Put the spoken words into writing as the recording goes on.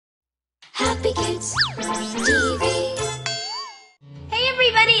Happy Kids TV. Hey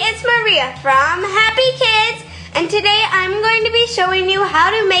everybody, it's Maria from Happy Kids, and today I'm going to be showing you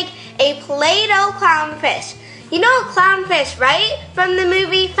how to make a Play-Doh clownfish. You know clownfish, right? From the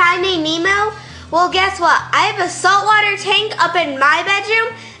movie Finding Nemo? Well, guess what? I have a saltwater tank up in my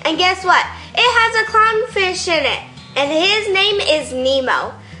bedroom, and guess what? It has a clownfish in it, and his name is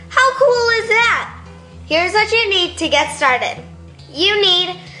Nemo. How cool is that? Here's what you need to get started. You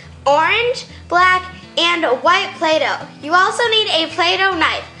need orange, black, and white Play-Doh. You also need a Play-Doh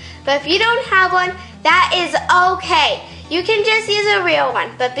knife, but if you don't have one, that is okay. You can just use a real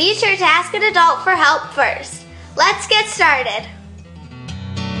one, but be sure to ask an adult for help first. Let's get started.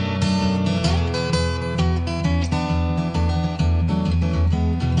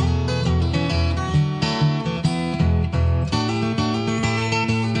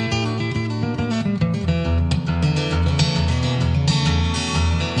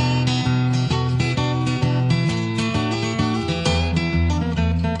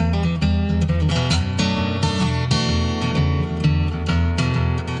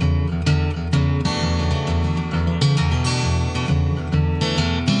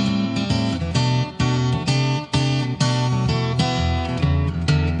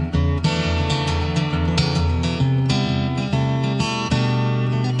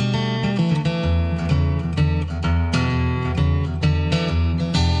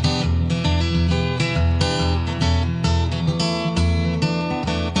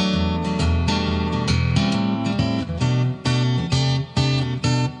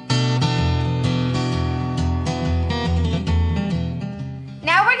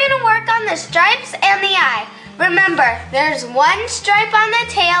 The stripes and the eye. Remember, there's one stripe on the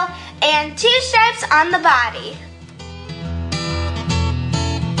tail and two stripes on the body.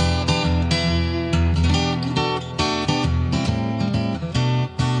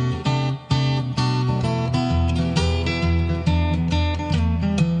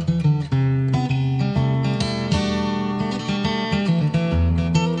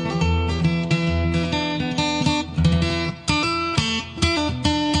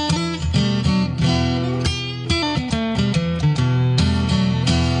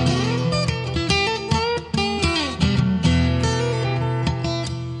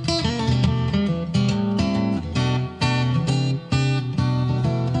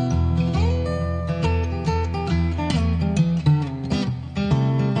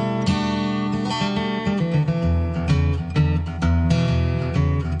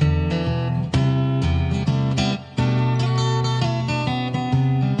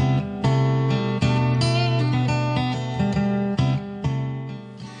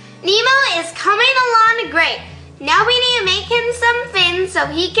 Coming along great. Now we need to make him some fins so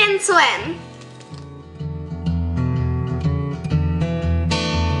he can swim.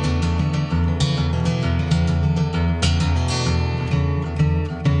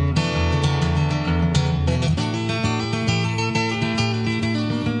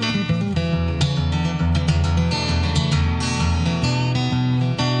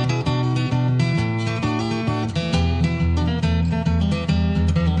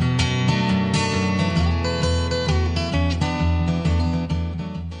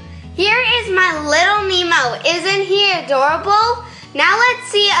 My little Nemo. Isn't he adorable? Now let's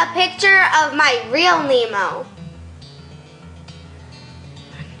see a picture of my real Nemo.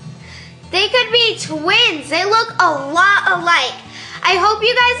 They could be twins. They look a lot alike. I hope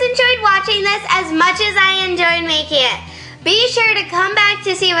you guys enjoyed watching this as much as I enjoyed making it. Be sure to come back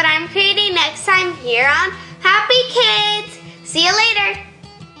to see what I'm creating next time here on Happy Kids. See you later.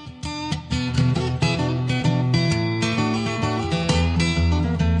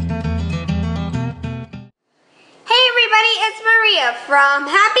 It's Maria from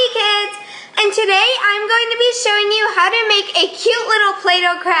Happy Kids, and today I'm going to be showing you how to make a cute little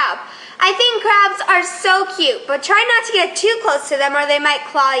Play-Doh crab. I think crabs are so cute, but try not to get too close to them or they might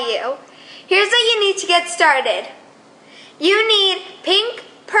claw you. Here's what you need to get started. You need pink,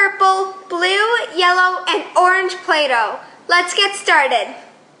 purple, blue, yellow, and orange Play-Doh. Let's get started.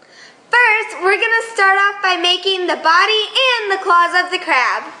 First, we're going to start off by making the body and the claws of the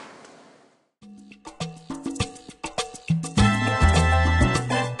crab.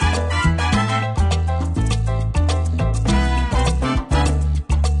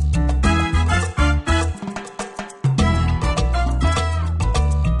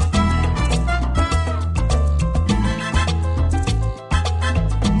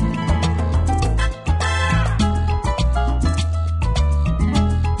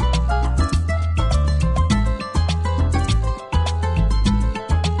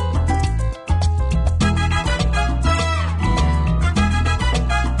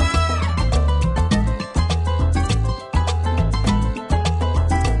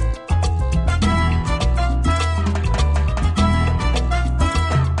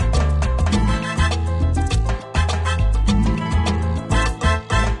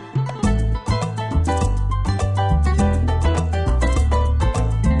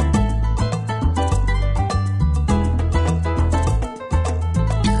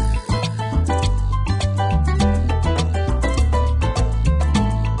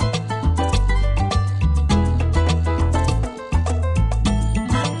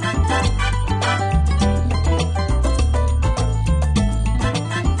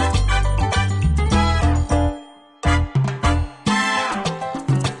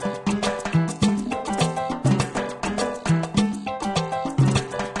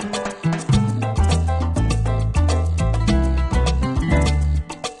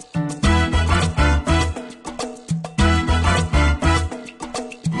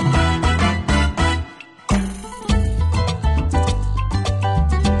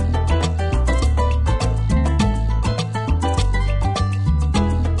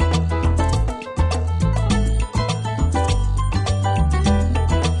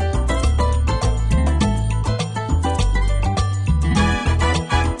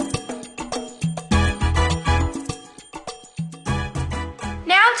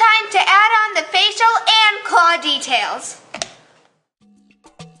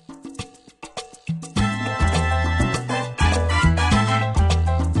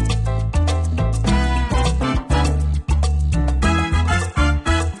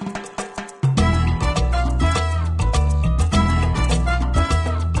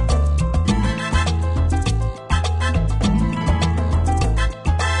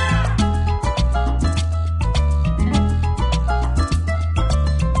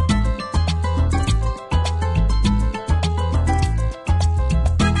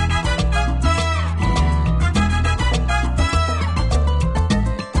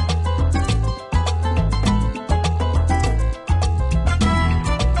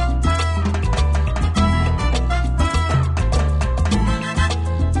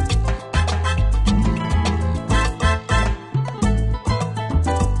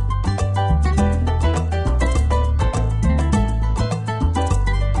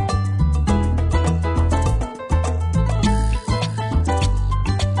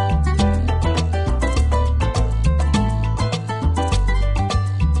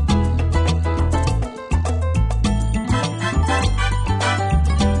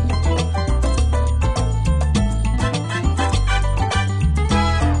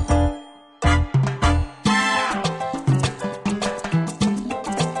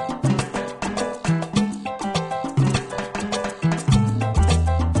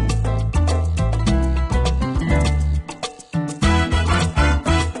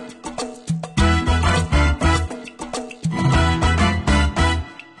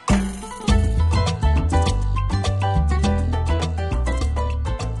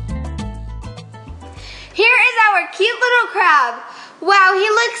 Wow, he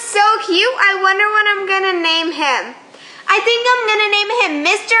looks so cute. I wonder what I'm going to name him. I think I'm going to name him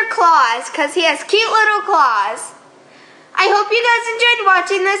Mr. Claus because he has cute little claws. I hope you guys enjoyed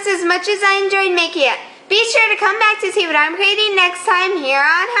watching this as much as I enjoyed making it. Be sure to come back to see what I'm creating next time here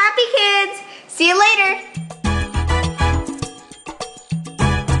on Happy Kids. See you later.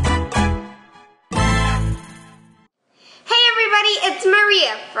 Hey everybody, it's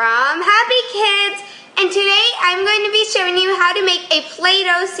Maria from Happy Kids. And today I'm going to be showing you how to make a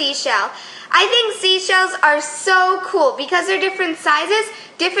Play-Doh seashell. I think seashells are so cool because they're different sizes,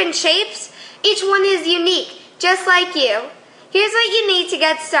 different shapes. Each one is unique, just like you. Here's what you need to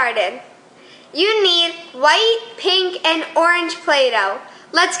get started. You need white, pink, and orange Play-Doh.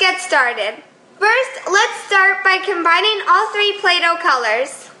 Let's get started. First, let's start by combining all three Play-Doh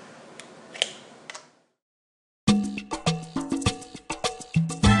colors.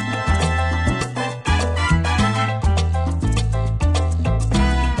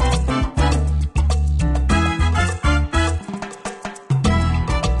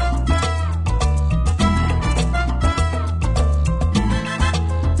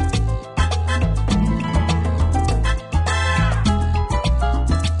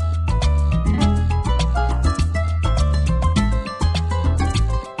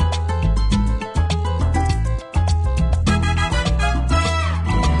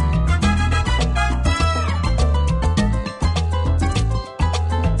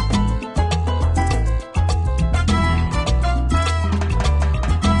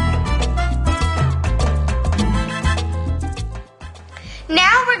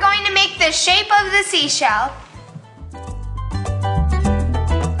 Now we're going to make the shape of the seashell.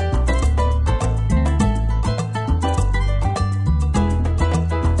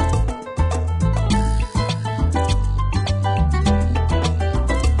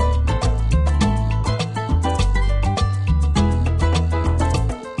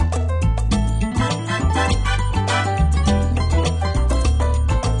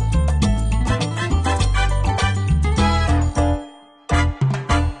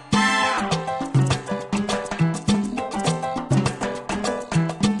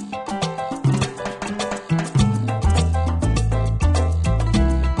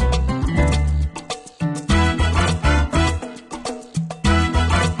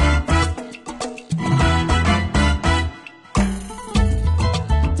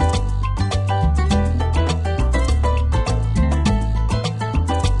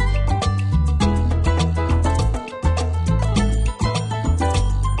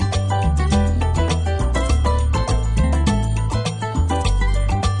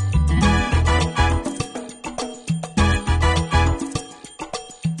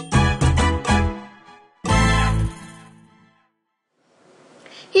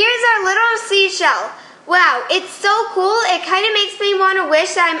 Here's our little seashell. Wow, it's so cool. It kind of makes me want to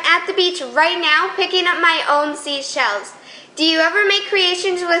wish that I'm at the beach right now picking up my own seashells. Do you ever make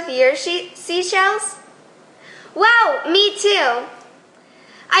creations with your seashells? Wow, me too.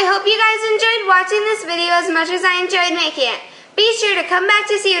 I hope you guys enjoyed watching this video as much as I enjoyed making it. Be sure to come back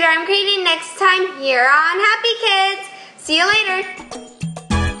to see what I'm creating next time here on Happy Kids. See you later.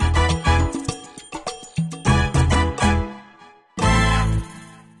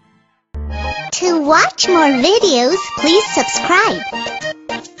 To watch more videos, please subscribe.